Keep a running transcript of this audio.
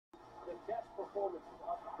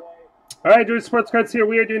All right, George Sports Cards here.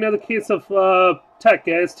 We are doing another case of Tech,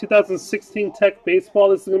 guys. 2016 Tech Baseball.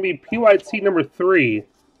 This is going to be PYT number 3.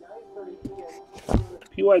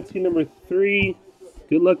 PYT number 3.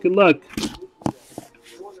 Good luck, good luck.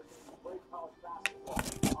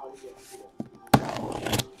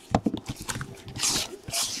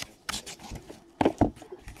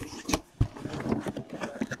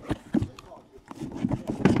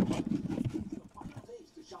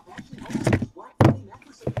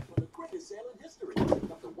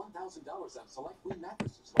 $1,000 on select Queen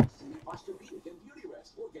mattresses like Sleep Posturepedic and Beauty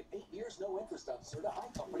Rest. Or get 8 years no interest on Serta High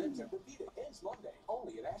Comfort and Tempur-Pedic. Ends Monday,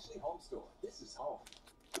 only at Ashley Home Store. This is home.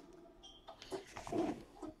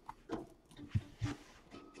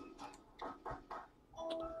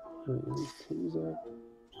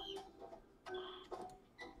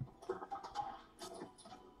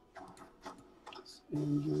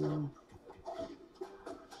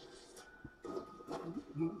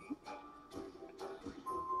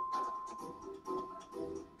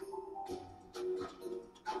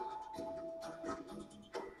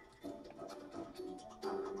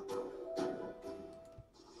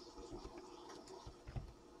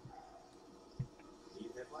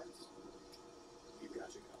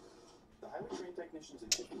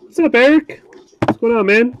 What's up, Eric? What's going on,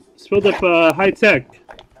 man? Just filled up high tech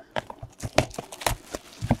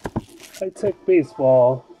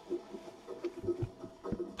baseball.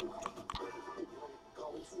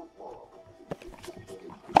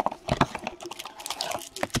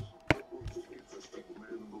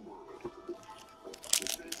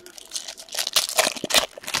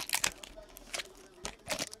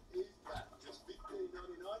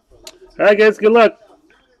 All right, guys. Good luck.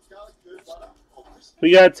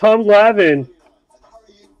 We got Tom Glavine.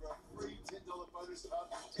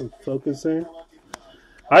 Some focus there.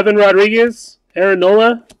 Ivan Rodriguez, Aaron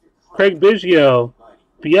Nola, Craig Biggio,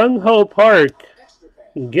 Byung-Ho Park,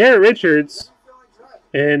 Garrett Richards,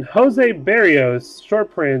 and Jose Barrios. Short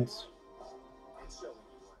print.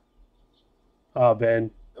 Oh, Ben.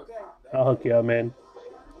 I'll hook you up, man.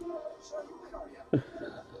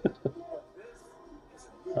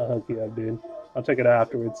 I'll hook you up, dude. I'll check it out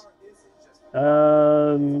afterwards.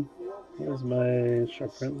 Here's my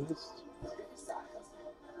short print list.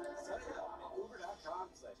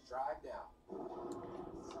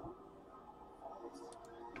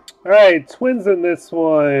 All right, Twins in this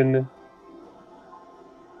one.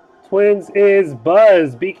 Twins is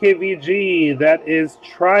Buzz, BKVG. That is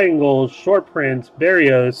Triangle, short print,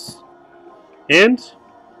 Barrios. And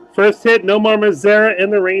first hit, Nomar Mazara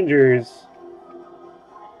and the Rangers.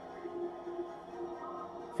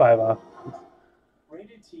 5 off.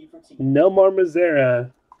 Nomar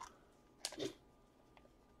Mazara.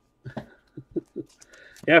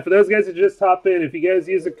 Yeah, for those guys who just hop in, if you guys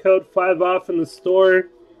use the code 5 off in the store,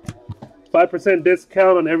 5%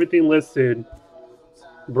 discount on everything listed.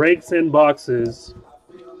 Breaks and boxes.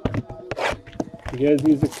 You guys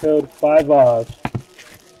use the code 5 off.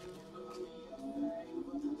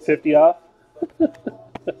 50 off?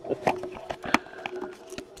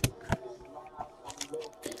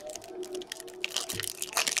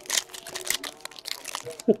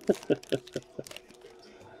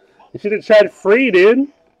 You should have tried free, dude. You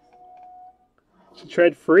should have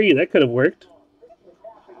tried free. That could have worked.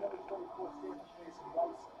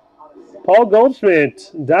 Paul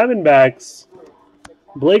Goldschmidt, Diamondbacks.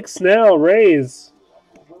 Blake Snell, Rays.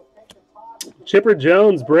 Chipper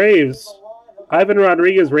Jones, Braves. Ivan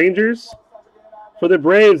Rodriguez, Rangers. For the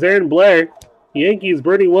Braves, Aaron Blair. Yankees,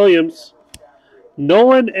 Bernie Williams.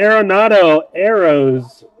 Nolan Arenado,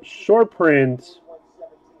 Arrows. Short print.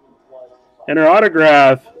 And our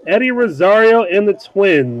autograph, Eddie Rosario and the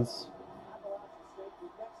Twins.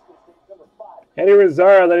 Eddie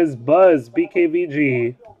Rosario, that is Buzz,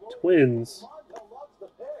 BKVG, Twins.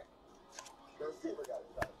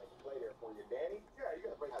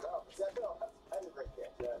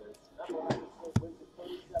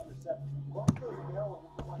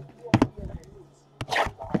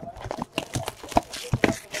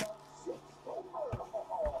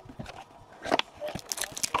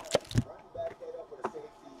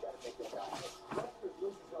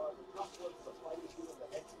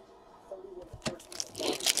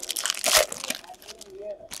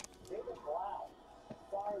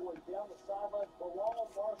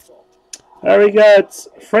 All right, we got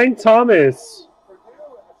Frank Thomas,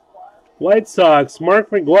 White Sox, Mark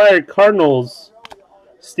McGwire, Cardinals,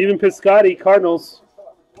 Stephen Piscotty, Cardinals,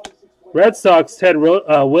 Red Sox, Ted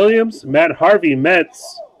Williams, Matt Harvey,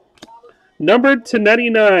 Mets, numbered to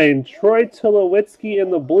 99, Troy Tulowitzki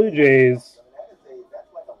and the Blue Jays.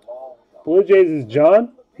 Blue Jays is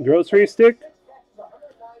John, Grocery Stick,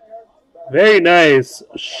 Very nice.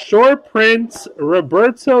 Short print,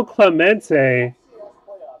 Roberto Clemente.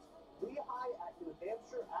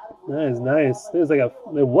 That is nice. It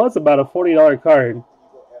was about a $40 card.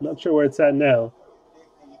 Not sure where it's at now.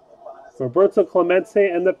 Roberto Clemente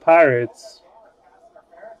and the Pirates.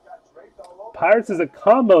 Pirates is a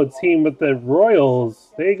combo team with the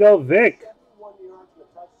Royals. There you go, Vic.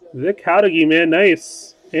 Vic Howdigi, man,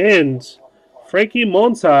 nice. And Frankie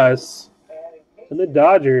Montas and the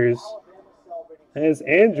Dodgers. As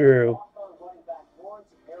Andrew.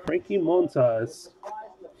 Frankie Montas.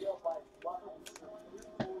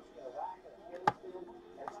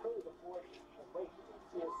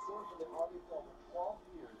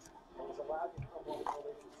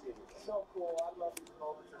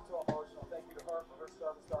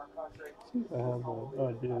 Oh,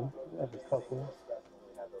 I do. I have a couple.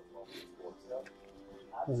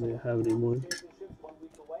 I don't have any more.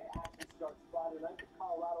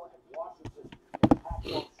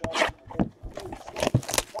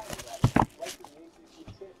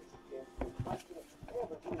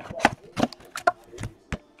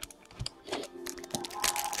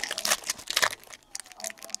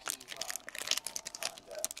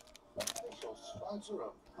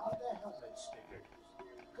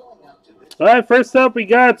 All right, first up we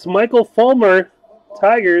got Michael Fulmer,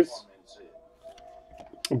 Tigers.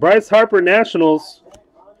 Bryce Harper, Nationals.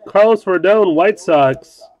 Carlos Rodon, White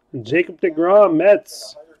Sox. Jacob deGrom,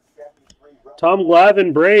 Mets. Tom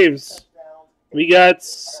Glavine, Braves. We got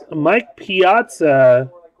Mike Piazza,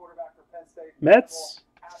 Mets.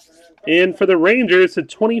 And for the Rangers, a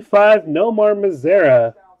 25, Nomar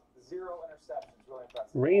Mazara.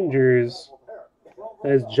 Rangers.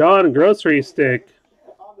 That is John Grocery Stick.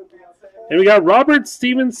 And we got Robert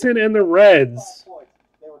Stevenson and the Reds.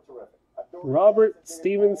 Robert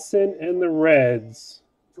Stevenson and the Reds.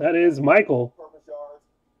 That is Michael.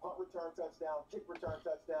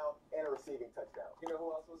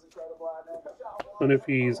 Wonder if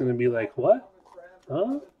he's going to be like, what?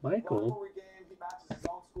 Huh? Michael?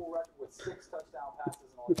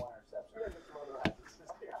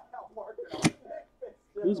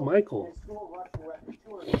 Who's Michael?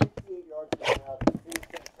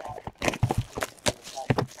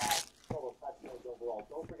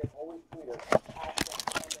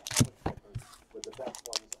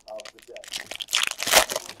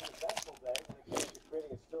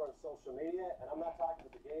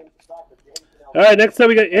 All right, next up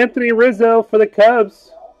we got Anthony Rizzo for the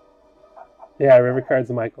Cubs. Yeah, River Cards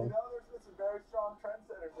and Michael.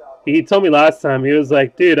 He told me last time, he was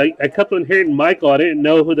like, dude, I kept on hearing Michael. I didn't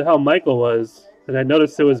know who the hell Michael was. And I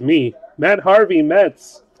noticed it was me. Matt Harvey,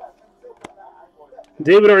 Mets.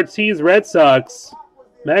 David Ortiz, Red Sox.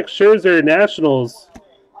 Max Scherzer, Nationals.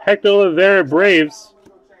 Hector Olivera, Braves.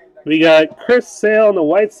 We got Chris Sale on the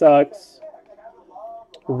White Sox.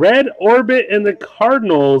 Red Orbit and the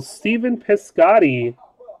Cardinals, Stephen Piscotty.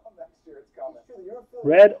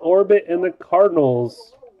 Red Orbit and the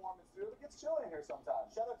Cardinals.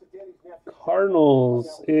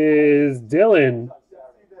 Cardinals is Dylan.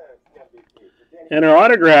 And our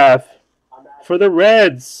autograph for the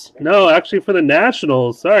Reds. No, actually for the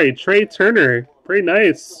Nationals. Sorry, Trey Turner. Pretty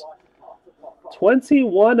nice.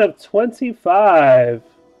 21 of 25.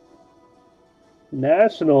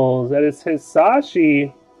 Nationals. That is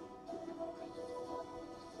Hisashi.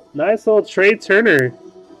 Nice little Trey Turner.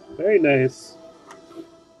 Very nice.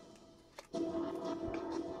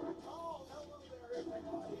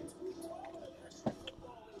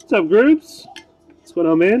 What's up, groups? That's what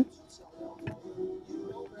I'm in.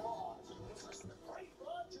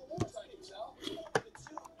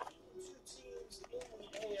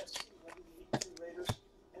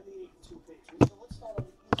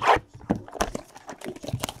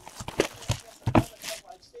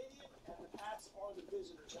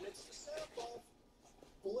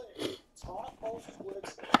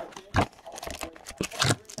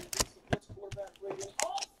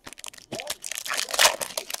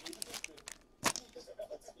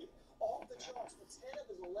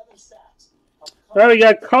 All right, we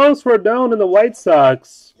got Carlos Rodon in the White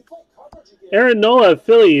Sox. Aaron Nola,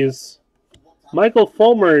 Phillies. Michael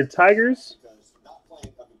Fulmer, Tigers.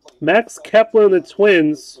 Max Kepler in the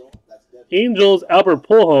Twins. Angels, Albert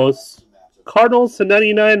Pujols. Cardinals to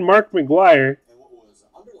 99, Mark McGwire.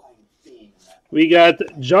 We got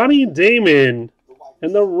Johnny Damon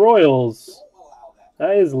and the Royals.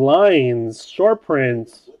 That is Lines, short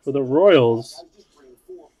print for the Royals.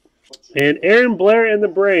 And Aaron Blair and the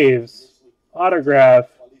Braves. Autograph.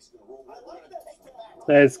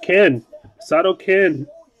 That is Ken. Sato Ken.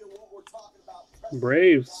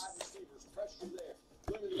 Braves.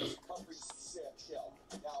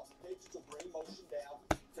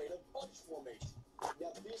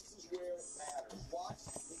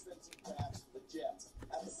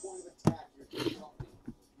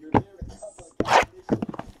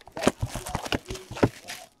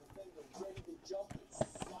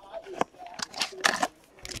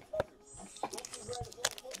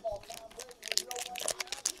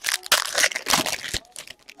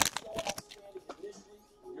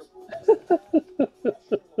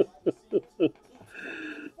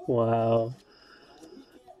 Wow.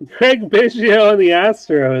 Craig Biggio on the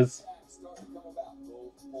Astros.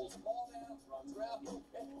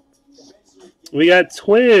 We got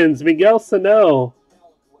Twins, Miguel Sano.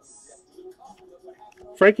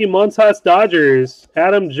 Frankie Montas, Dodgers.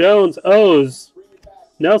 Adam Jones, O's.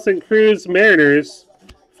 Nelson Cruz, Mariners.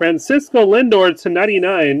 Francisco Lindor to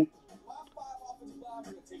 99.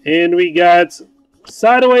 And we got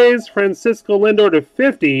sideways Francisco Lindor to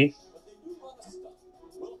 50.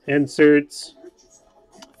 Inserts.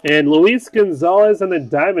 And Luis Gonzalez and the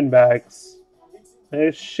Diamondbacks.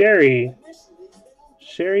 There's Sherry.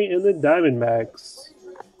 Sherry and the Diamondbacks.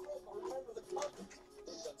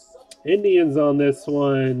 Indians on this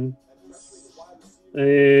one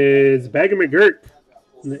is Bagger McGurk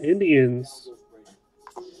and the Indians.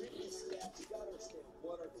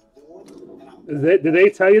 Did they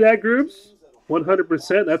tell you that, groups?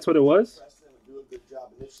 100%, that's what it was?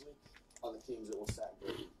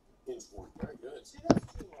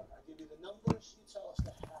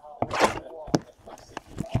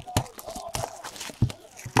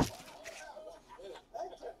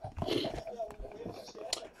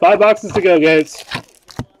 Five boxes to go, guys.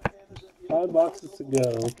 5 boxes to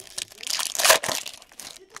go.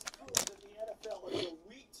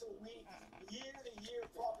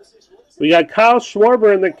 We got Kyle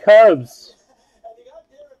Schwarber in the Cubs.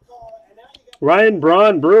 Ryan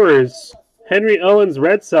Braun, Brewers. Henry Owens,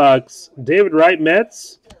 Red Sox. David Wright,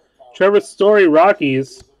 Mets. Trevor Story,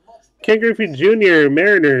 Rockies. Ken Griffey Jr.,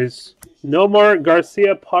 Mariners. Nomar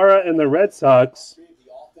Garcia Parra and the Red Sox.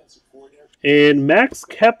 And Max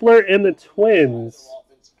Kepler and the Twins.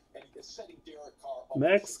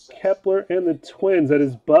 Max Kepler and the Twins. That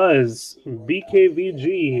is Buzz.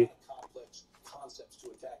 BKVG.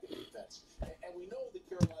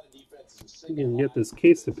 I can get this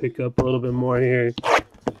case to pick up a little bit more here.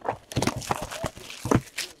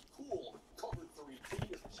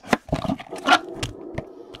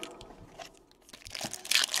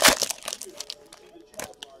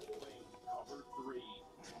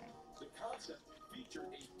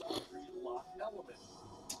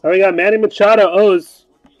 All right, we got Manny Machado, O's.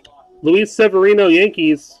 Luis Severino,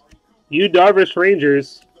 Yankees. Yu Darvish,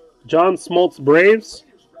 Rangers. John Smoltz, Braves.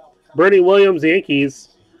 Bernie Williams, Yankees.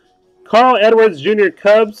 Carl Edwards Jr.,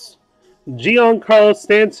 Cubs. Giancarlo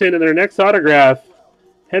Stanton in their next autograph.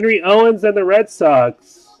 Henry Owens and the Red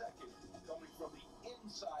Sox.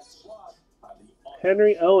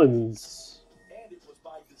 Henry Owens.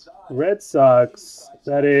 Red Sox.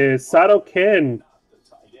 That is Sato Ken.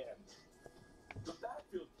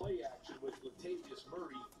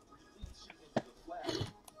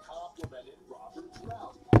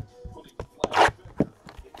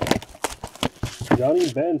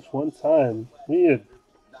 Johnny Bench one time. We need a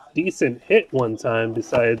decent hit one time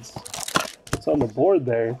besides what's on the board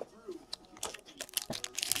there.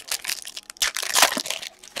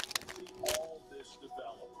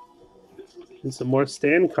 And some more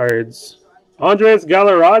stand cards. Andres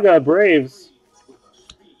Galarraga, Braves.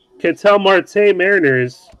 Ketel Marte,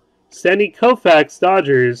 Mariners. Sandy Koufax,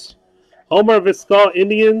 Dodgers. Omar Vizquel,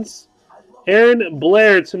 Indians. Aaron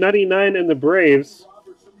Blair to 99 in the Braves.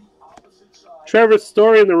 Trevor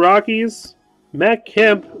Story in the Rockies. Matt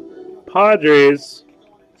Kemp, Padres.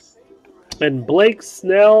 And Blake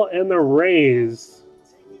Snell and the Rays.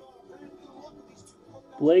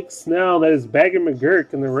 Blake Snell, that is Bagger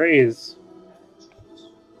McGurk and the Rays.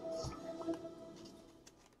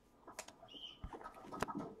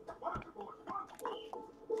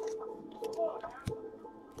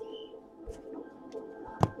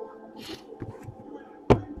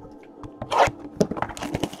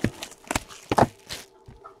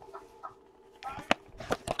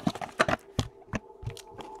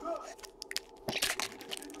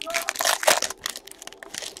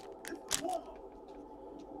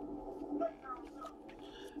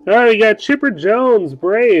 All right, we got Chipper Jones,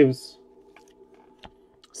 Braves.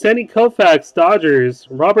 Sandy Koufax, Dodgers.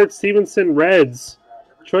 Robert Stevenson, Reds.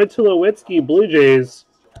 Troy Tulowitzki, Blue Jays.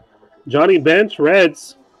 Johnny Bench,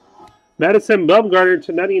 Reds. Madison Bumgarner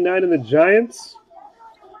to 99 in the Giants.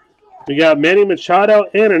 We got Manny Machado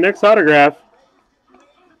in our next autograph.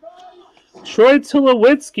 Troy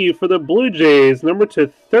Tulowitzki for the Blue Jays, number to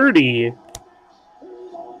 30.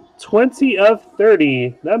 20 of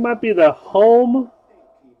 30. That might be the home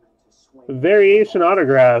variation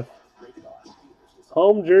autograph.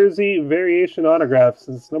 Home jersey variation autograph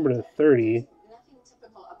since number to 30.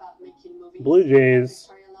 Blue Jays.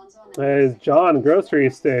 That is John Grocery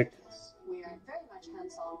Stick.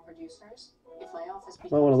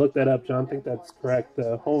 Might want to look that up, John. I think that's correct.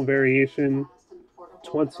 The home variation,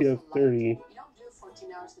 20 of 30.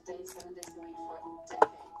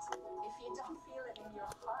 you don't feel it in your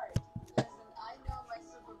heart, listen, I know my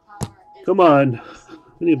superpower is Come on.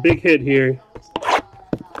 We need a big hit here.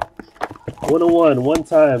 101, one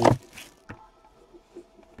time.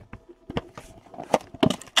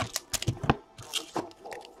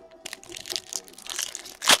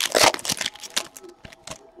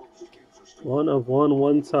 One of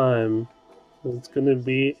one time. It's going to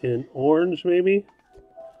be in orange, maybe.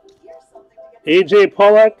 AJ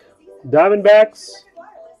Pollock, Diamondbacks.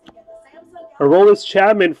 Aroldis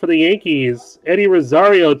Chapman for the Yankees. Eddie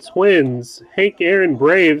Rosario, Twins. Hank Aaron,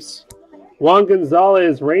 Braves. Juan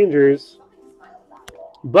Gonzalez, Rangers.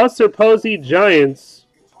 Buster Posey, Giants.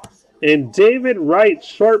 And David Wright,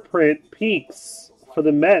 short print, Peaks for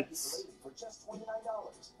the Mets.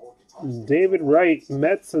 David Wright,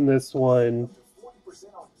 Mets in this one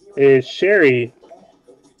is Sherry.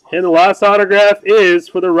 And the last autograph is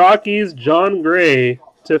for the Rockies, John Gray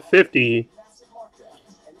 /50.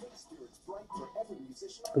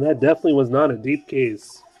 And that definitely was not a deep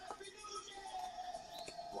case.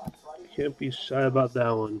 Can't be shy about that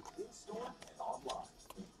one.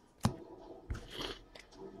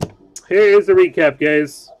 Here is the recap,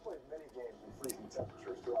 guys.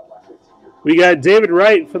 We got David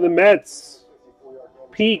Wright for the Mets.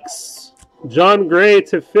 Peaks. John Gray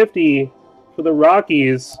 /50 for the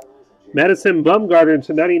Rockies. Madison Bumgarner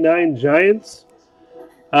 /99 Giants.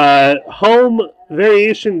 Home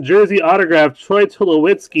variation jersey autograph Troy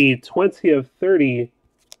Tulowitzki 20/30.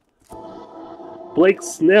 Blake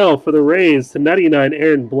Snell for the Rays /99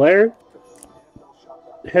 Aaron Blair.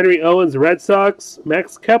 Henry Owens Red Sox.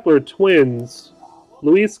 Max Kepler Twins.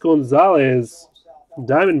 Luis Gonzalez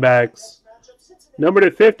Diamondbacks. Number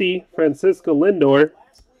 /50 Francisco Lindor.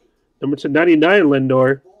 Number /99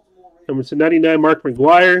 Lindor. Number /99 Mark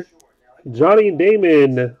McGwire. Johnny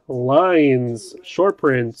Damon Lines short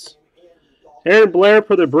prints. Aaron Blair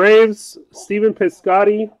for the Braves. Stephen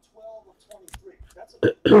Piscotty.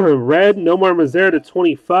 Red Nomar Mazara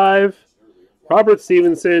 /25. Robert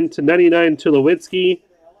Stevenson /99 Tulowitzki.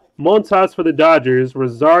 Montas for the Dodgers.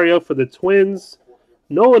 Rosario for the Twins.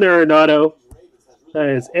 Nolan Arenado. That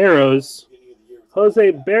is Arrows.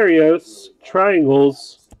 Jose Barrios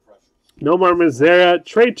Triangles. Nomar Mazara,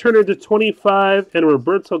 Trey Turner /25, and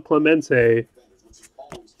Roberto Clemente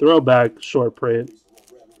throwback short print.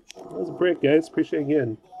 That was a break, guys. Appreciate it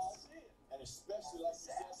again.